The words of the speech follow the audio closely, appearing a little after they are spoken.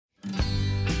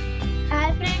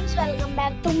friends, welcome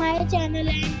back to my channel,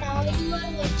 and now you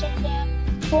are watching a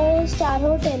 4-star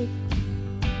hotel.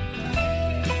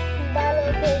 The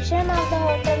location of the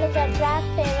hotel is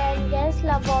attractive and guests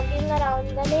love walking around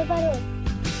the neighborhood.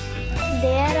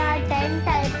 There are 10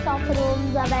 types of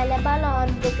rooms available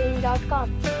on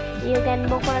booking.com. You can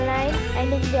book online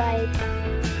and enjoy it.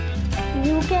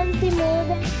 You can see more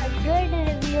than 100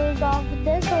 reviews of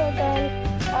this hotel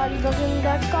on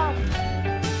booking.com.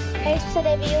 Its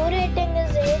review rating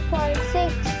is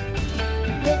 8.6,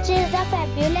 which is the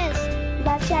fabulous.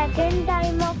 The check-in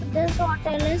time of this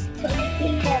hotel is 3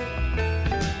 p.m.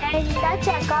 and the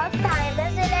check-out time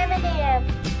is 11 a.m.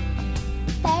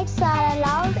 Pets are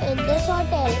allowed in this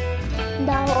hotel.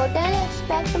 The hotel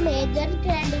accepts major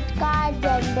credit cards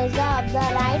and reserves the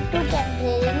right to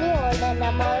temporarily hold an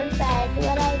amount prior to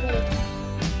arrival.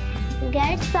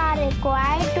 Guests are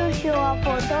required to show a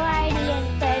photo ID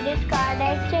and credit card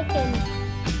at check-in.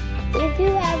 If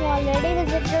you have already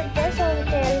visited this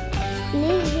hotel,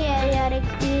 please share your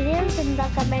experience in the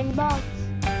comment box.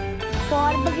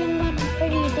 For booking or more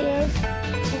details,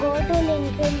 go to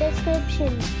link in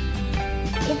description.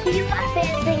 If you are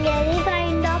facing any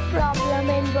kind of problem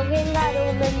in booking a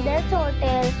room in this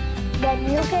hotel, then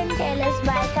you can tell us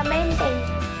by commenting.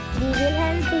 We will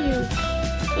help you.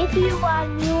 If you are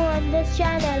new on this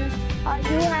channel or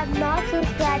you have not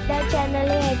subscribed the channel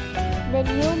yet, then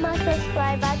you must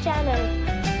subscribe our channel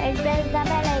and press the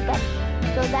bell icon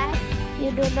so that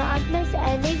you do not miss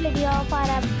any video of our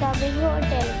upcoming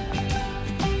hotel.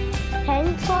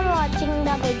 Thanks for watching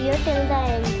the video till the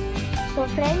end. So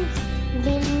friends,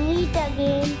 we'll meet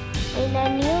again in a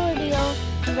new video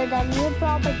with a new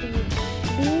property.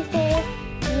 Be safe,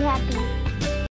 be happy.